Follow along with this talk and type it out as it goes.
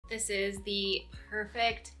This is the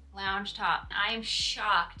perfect lounge top. I am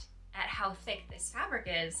shocked at how thick this fabric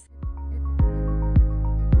is.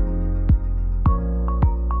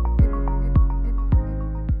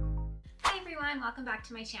 Welcome back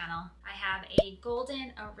to my channel. I have a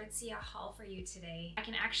golden Aritzia haul for you today. I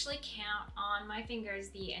can actually count on my fingers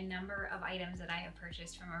the number of items that I have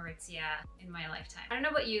purchased from Aritzia in my lifetime. I don't know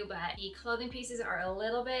about you, but the clothing pieces are a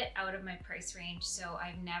little bit out of my price range, so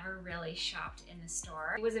I've never really shopped in the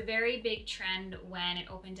store. It was a very big trend when it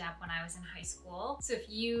opened up when I was in high school. So if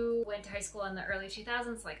you went to high school in the early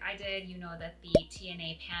 2000s like I did, you know that the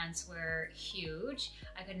TNA pants were huge.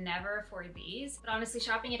 I could never afford these, but honestly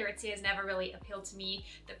shopping at Aritzia has never really appealed to me.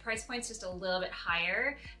 The price point's just a little bit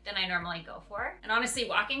higher than I normally go for. And honestly,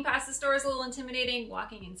 walking past the store is a little intimidating.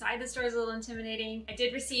 Walking inside the store is a little intimidating. I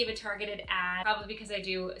did receive a targeted ad, probably because I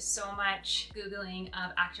do so much Googling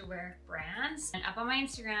of activewear brands. And up on my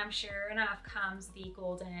Instagram, sure enough, comes the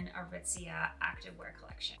golden AritziaActivewear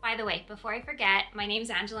collection. By the way, before I forget, my name's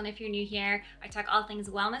Angela, and if you're new here, I talk all things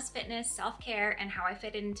wellness, fitness, self-care, and how I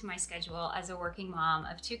fit it into my schedule as a working mom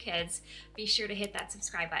of 2 kids. Be sure to hit that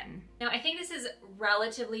subscribe button. Now, I think this is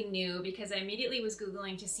relatively new because I immediately was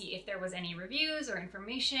Googling to see if there was any reviews or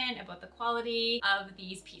information about the quality of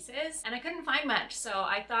these pieces, and I couldn't find much, so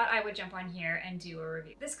I thought I would jump on here and do a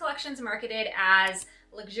review. This collection's marketed as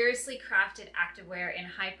luxuriously crafted activewear in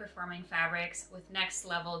high-performing fabrics with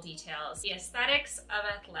next-level details. The aesthetics of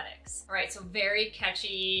athletics. All right, so very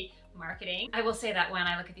catchy marketing. I will say that when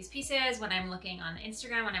I look at these pieces, when I'm looking on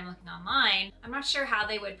Instagram, when I'm looking online, I'm not sure how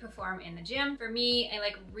they would perform in the gym. For me, I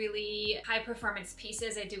like really high performance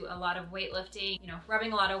pieces. I do a lot of weightlifting, you know,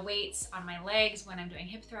 rubbing a lot of weights on my legs when I'm doing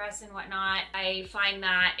hip thrusts and whatnot. I find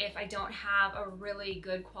that if I don't have a really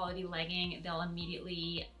good quality legging, they'll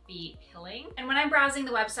immediately be pilling. And when I'm browsing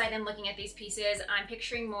the website and looking at these pieces, I'm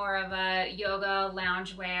picturing more of a yoga,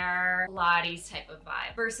 loungewear, Pilates type of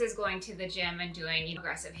vibe versus going to the gym and doing, you know,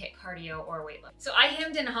 aggressive HIIT cardio or weightlifting. So I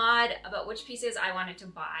hemmed and hawed about which pieces I wanted to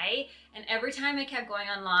buy, and every time I kept going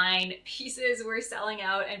online, pieces were selling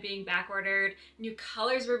out and being back ordered, new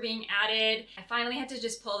colors were being added. I finally had to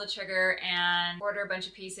just pull the trigger and order a bunch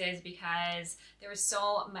of pieces because there was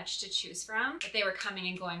so much to choose from that they were coming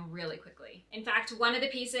and going really quickly. In fact, one of the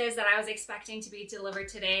pieces that I was expecting to be delivered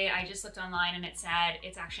today, I just looked online and it said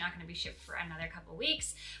it's actually not going to be shipped for another couple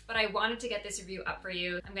weeks, but I wanted to get this review up for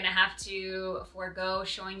you. I'm going to have to forego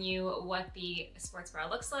showing you what the sports bra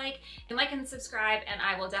looks like. And like and subscribe, and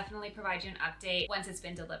I will definitely provide you an update once it's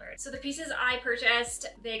been delivered. So the pieces I purchased,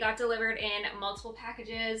 they got delivered in multiple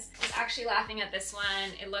packages. I was actually laughing at this one.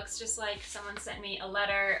 It looks just like someone sent me a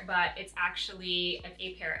letter, but it's actually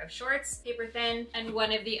a pair of shorts, paper thin, and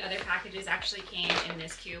one of the other packages actually came in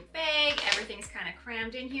this cute bag. Everything's kind of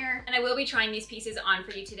crammed in here. And I will be trying these pieces on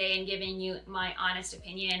for you today and giving you my honest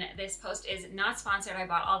opinion. This post is not sponsored. I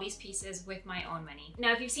bought all these pieces with my own money.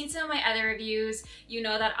 Now, if you've seen some of my other reviews, you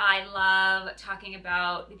know that I love talking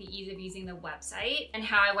about the ease of using the website and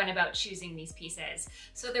how I went about choosing these pieces.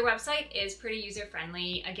 So their website is pretty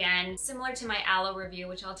user-friendly. Again, similar to my Aloe review,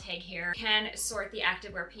 which I'll tag here, you can sort the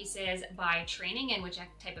activewear pieces by training and which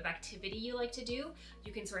type of activity you like to do.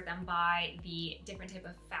 You can sort them by the different type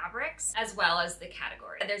of fabrics as well as the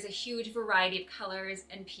category. There's a huge variety of colors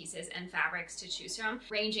and pieces and fabrics to choose from,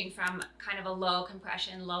 ranging from kind of a low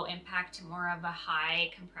compression, low impact to more of a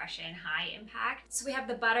high compression, high impact. So we have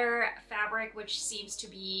the butter fabric, which seems to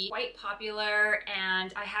be quite popular,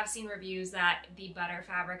 and I have seen reviews that the butter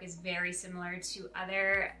fabric is very similar to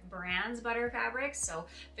other brands' butter fabrics, so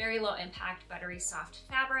very low impact, buttery soft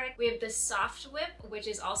fabric. We have the soft whip, which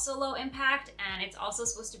is also low impact, and it's also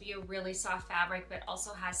supposed to be a really soft fabric, but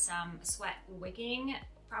also has some sweat wicking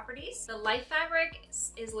properties. The Life fabric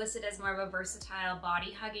is listed as more of a versatile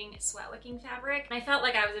body hugging, sweat wicking fabric. And I felt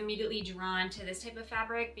like I was immediately drawn to this type of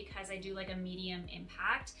fabric because I do like a medium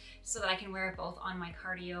impact so that I can wear it both on my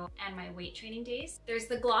cardio and my weight training days. There's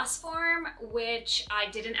the Gloss form, which I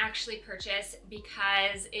didn't actually purchase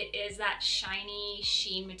because it is that shiny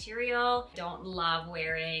sheen material. I don't love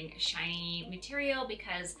wearing shiny material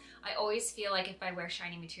because I always feel like if I wear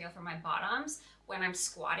shiny material for my bottoms, when I'm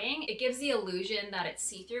squatting, it gives the illusion that it's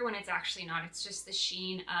see-through when it's actually not. It's just the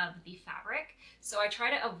sheen of the fabric. So I try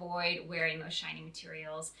to avoid wearing those shiny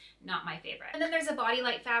materials, not my favorite. And then there's a Body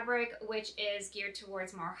Light fabric, which is geared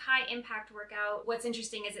towards more high impact workout. What's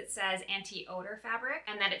interesting is it says anti-odor fabric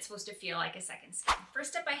and that it's supposed to feel like a second skin.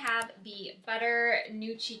 First up, I have the Butter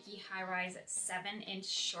New Cheeky High Rise 7-inch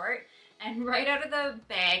short. And right out of the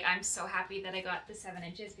bag, I'm so happy that I got the 7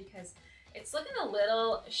 inches because it's looking a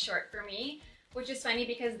little short for me. which is funny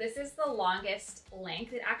because this is the longest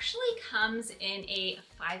length. It actually comes in a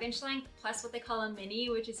 5-inch length plus what they call a mini,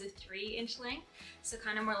 which is a 3-inch length. So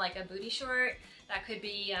kind of more like a booty short. That could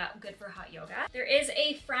be good for hot yoga. There is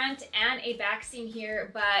a front and a back seam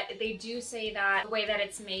here, but they do say that the way that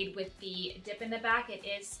it's made with the dip in the back, it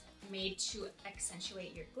is made to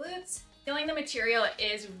accentuate your glutes. Feeling the material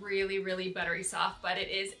is really, really buttery soft, but it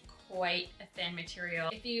is quite a thin material.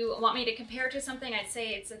 If you want me to compare it to something, I'd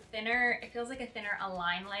say it's a thinner, it feels like a thinner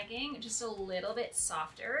Align legging, just a little bit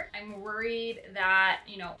softer. I'm worried that,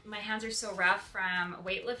 you know, my hands are so rough from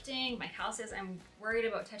weightlifting, my calluses, I'm worried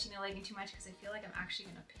about touching the legging too much because I feel like I'm actually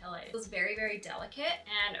gonna pill it. It feels very, very delicate,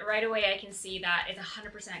 and right away I can see that it's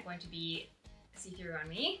 100% going to be see-through on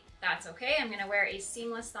me. That's okay. I'm gonna wear a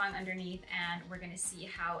seamless thong underneath and we're gonna see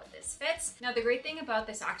how this fits. Now, the great thing about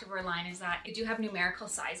this activewear line is that you do have numerical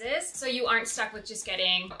sizes, so you aren't stuck with just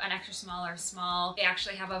getting an extra small or small. They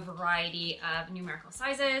actually have a variety of numerical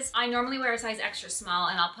sizes. I normally wear a size extra small,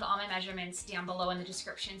 and I'll put all my measurements down below in the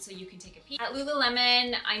description so you can take a peek. At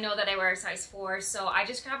Lululemon, I know that I wear a size 4, so I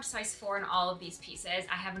just grabbed size 4 in all of these pieces.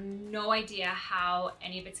 I have no idea how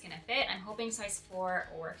any of it's gonna fit. I'm hoping size 4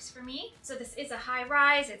 works for me. So this is a high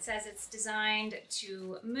rise. It says it's designed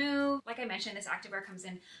to move. Like I mentioned, this activewear comes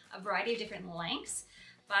in a variety of different lengths,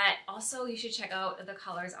 but also you should check out the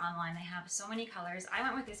colors online. They have so many colors. I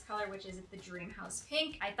went with this color, which is the Dream House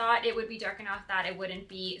Pink. I thought it would be dark enough that it wouldn't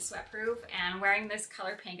be sweat-proof, and wearing this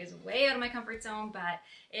color pink is way out of my comfort zone, but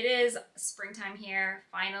it is springtime here,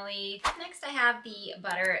 finally. Next, I have the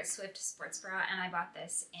Butter Swift Sports Bra, and I bought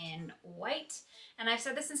this in white. And I've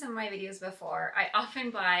said this in some of my videos before, I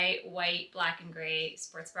often buy white, black, and gray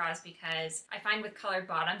sports bras because I find with colored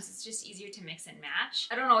bottoms, it's just easier to mix and match.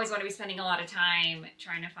 I don't always want to be spending a lot of time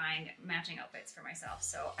trying to find matching outfits for myself.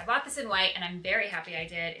 So I bought this in white and I'm very happy I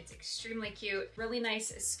did. It's extremely cute, really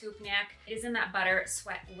nice scoop neck. It is in that butter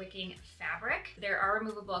sweat wicking fabric. There are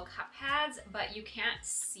removable cup pads, but you can't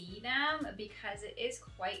see them because it is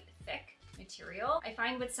quite thick material. I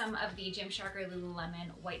find with some of the Gymshark or Lululemon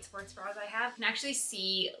white sports bras I have, you can actually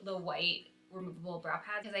see the white removable bra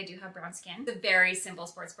pad because I do have brown skin. It's a very simple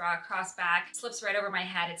sports bra, cross back, slips right over my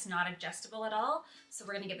head. It's not adjustable at all. So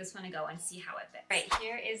we're gonna give this one a go and see how it fits. Right,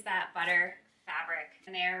 here is that butter fabric.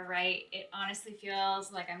 And there, right, it honestly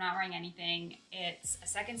feels like I'm not wearing anything. It's a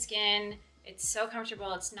second skin. It's so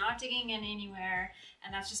comfortable. It's not digging in anywhere.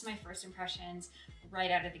 And that's just my first impressions right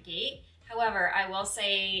out of the gate. However, I will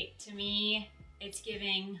say, to me, it's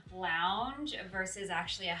giving lounge versus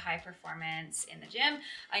actually a high performance in the gym.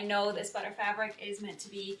 I know this butter fabric is meant to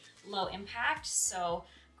be low impact, so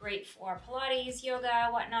great for Pilates, yoga,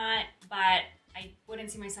 whatnot, but I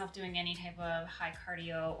wouldn't see myself doing any type of high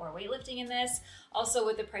cardio or weightlifting in this. Also,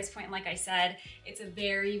 with the price point, like I said, it's a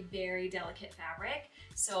very, very delicate fabric.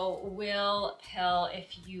 So will pill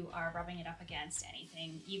if you are rubbing it up against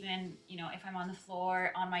anything. Even, you know, if I'm on the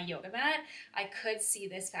floor on my yoga mat, I could see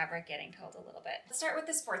this fabric getting pilled a little bit. Let's start with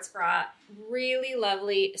the sports bra. Really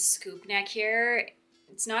lovely scoop neck here.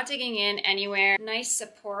 It's not digging in anywhere. Nice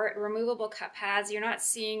support, removable cup pads. You're not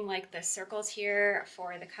seeing like the circles here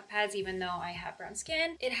for the cup pads, even though I have brown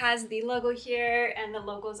skin. It has the logo here and the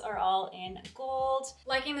logos are all in gold.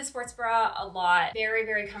 Liking the sports bra a lot. Very,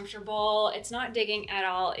 very comfortable. It's not digging at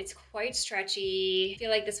all. It's quite stretchy. I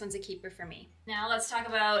feel like this one's a keeper for me. Now let's talk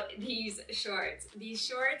about these shorts. These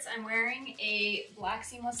shorts, I'm wearing a black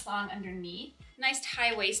seamless thong underneath. Nice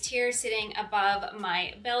high waist here sitting above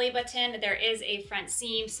my belly button. There is a front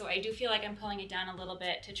seam, so I do feel like I'm pulling it down a little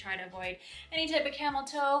bit to try to avoid any type of camel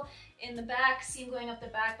toe in the back, seam going up the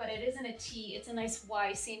back, but it isn't a T, it's a nice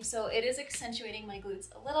Y seam, so it is accentuating my glutes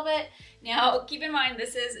a little bit. Now, keep in mind,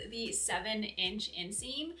 this is the 7-inch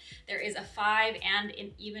inseam. There is a 5 and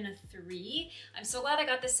even a 3. I'm so glad I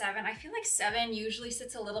got the 7. I feel like 7 usually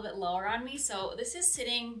sits a little bit lower on me, so this is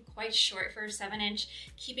sitting quite short for a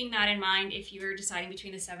 7-inch. Keeping that in mind if you're deciding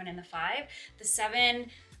between the 7 and the 5. The 7,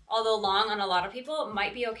 although long on a lot of people,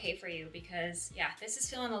 might be okay for you because yeah, this is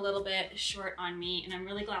feeling a little bit short on me and I'm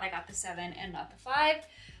really glad I got the 7 and not the 5.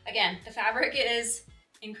 Again, the fabric is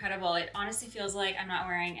incredible. It honestly feels like I'm not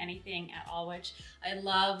wearing anything at all, which I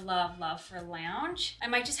love, love, love for lounge. I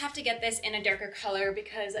might just have to get this in a darker color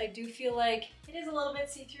because I do feel like it is a little bit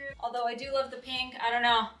see-through. Although I do love the pink, I don't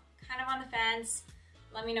know, kind of on the fence.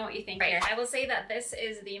 Let me know what you think here. I will say that this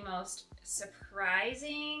is the most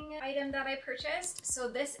surprising item that I purchased. So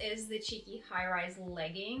this is the cheeky high-rise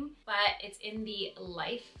legging, but it's in the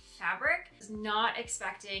Life fabric. I was not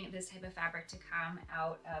expecting this type of fabric to come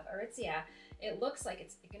out of Aritzia. It looks like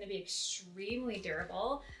it's gonna be extremely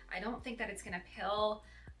durable. I don't think that it's gonna pill.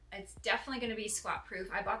 It's definitely going to be squat proof.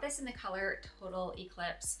 I bought this in the color Total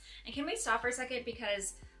Eclipse. And can we stop for a second,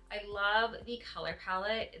 because I love the color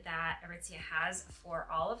palette that Aritzia has for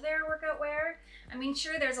all of their workout wear. I mean,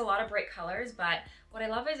 sure, there's a lot of bright colors, but what I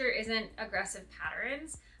love is there isn't aggressive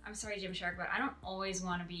patterns. I'm sorry, Gymshark, but I don't always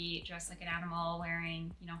want to be dressed like an animal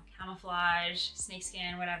wearing, you know, camouflage,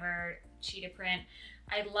 snakeskin, whatever, cheetah print.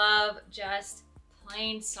 I love just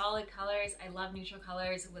plain solid colors. I love neutral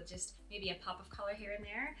colors with just maybe a pop of color here and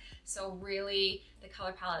there. So really the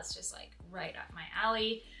color palette's just like right up my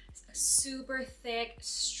alley. It's a super thick,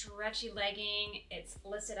 stretchy legging. It's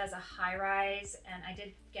listed as a high rise, and I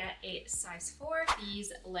did get a size 4.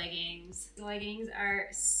 These leggings are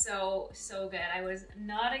so good. I was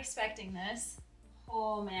not expecting this.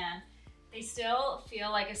 Oh man. They still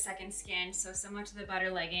feel like a second skin, so similar to the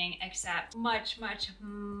butter legging, except much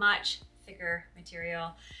thicker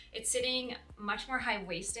material. It's sitting much more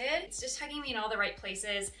high-waisted. It's just hugging me in all the right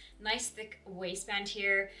places. Nice thick waistband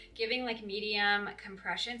here, giving like medium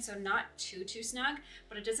compression, so not too snug,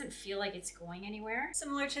 but it doesn't feel like it's going anywhere.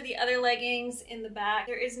 Similar to the other leggings in the back,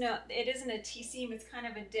 it isn't a T-seam, it's kind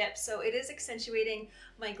of a dip, so it is accentuating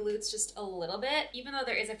my glutes just a little bit. Even though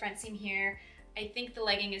there is a front seam here, I think the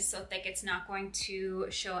legging is so thick it's not going to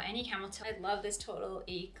show any camel toe. I love this Total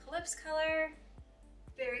Eclipse color.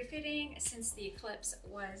 Very fitting since the eclipse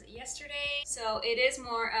was yesterday. So it is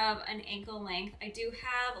more of an ankle length. I do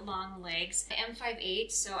have long legs. I am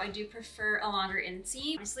 5'8", so I do prefer a longer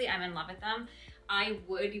inseam. Honestly, I'm in love with them. I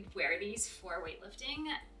would wear these for weightlifting.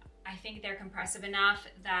 I think they're compressive enough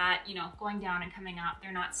that, you know, going down and coming up,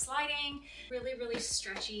 they're not sliding. Really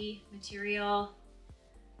stretchy material.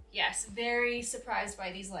 Yes, very surprised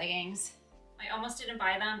by these leggings. I almost didn't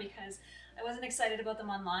buy them because I wasn't excited about them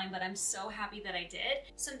online, but I'm so happy that I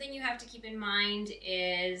did. Something you have to keep in mind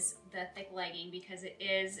is the thick legging, because it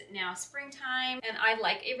is now springtime and I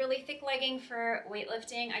like a really thick legging for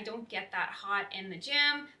weightlifting. I don't get that hot in the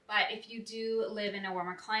gym, but if you do live in a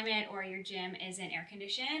warmer climate or your gym isn't air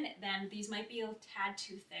conditioned, then these might be a tad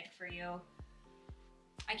too thick for you.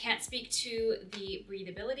 I can't speak to the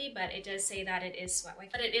breathability, but it does say that it is sweat wick.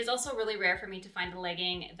 But it is also really rare for me to find a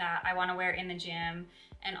legging that I want to wear in the gym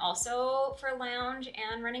and also for lounge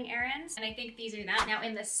and running errands. And I think these are that. Now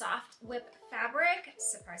in the soft whip fabric,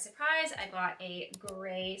 surprise, surprise, I got a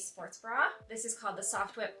gray sports bra. This is called the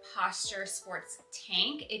Soft Whip Posture Sports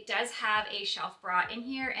Tank. It does have a shelf bra in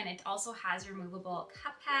here, and it also has removable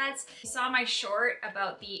cup pads. You saw my short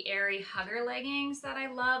about the airy hugger leggings that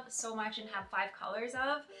I love so much and have 5 colors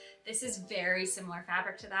of. This is very similar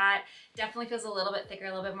fabric to that. Definitely feels a little bit thicker, a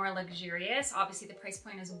little bit more luxurious. Obviously the price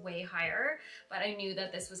point is way higher, but I knew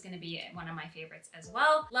that this was gonna be one of my favorites as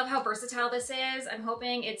well. Love how versatile this is. I'm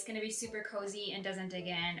hoping it's gonna be super cozy and doesn't dig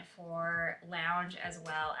in for lounge as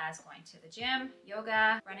well as going to the gym,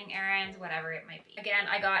 yoga, running errands, whatever it might be. Again,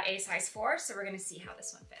 I got a size 4, so we're gonna see how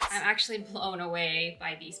this one fits. I'm actually blown away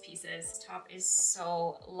by these pieces. This top is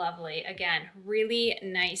so lovely. Again, really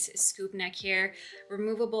nice scoop neck here,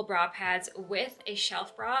 removable bra pads with a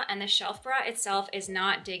shelf bra, and the shelf bra itself is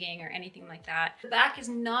not digging or anything like that. The back is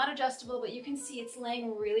not adjustable, but you can see it's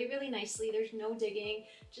laying really nicely. There's no digging,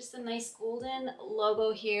 just a nice golden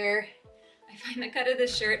logo here. I find the cut of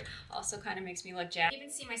this shirt also kind of makes me look jacked. I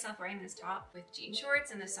even see myself wearing this top with jean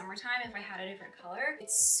shorts in the summertime if I had a different color.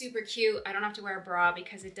 It's super cute. I don't have to wear a bra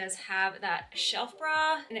because it does have that shelf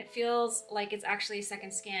bra, and it feels like it's actually a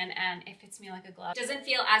second skin, and it fits me like a glove. It doesn't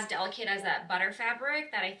feel as delicate as that butter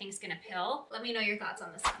fabric that I think is gonna pill. Let me know your thoughts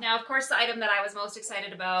on this one. Now, of course, the item that I was most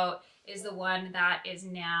excited about is the one that is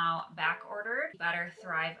now back ordered. Butter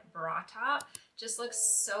Thrive bra top. Just looks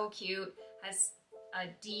so cute. Has a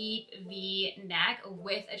deep V neck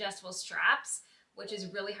with adjustable straps, which is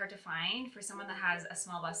really hard to find for someone that has a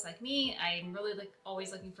small bust like me. I'm really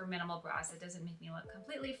always looking for minimal bras that doesn't make me look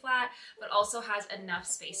completely flat, but also has enough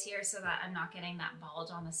space here so that I'm not getting that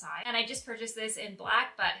bulge on the side. And I just purchased this in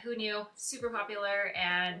black, but who knew? Super popular,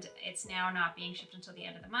 and it's now not being shipped until the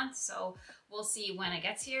end of the month, so we'll see when it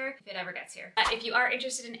gets here, if it ever gets here. If you are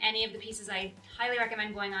interested in any of the pieces, I highly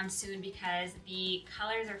recommend going on soon because the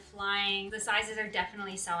colors are flying. The sizes are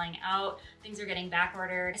definitely selling out. Things are getting back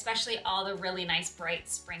ordered, especially all the really nice bright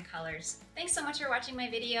spring colors. Thanks so much for watching my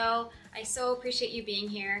video. I so appreciate you being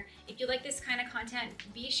here. If you like this kind of content,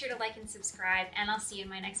 be sure to like and subscribe, and I'll see you in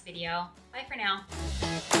my next video. Bye for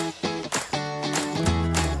now.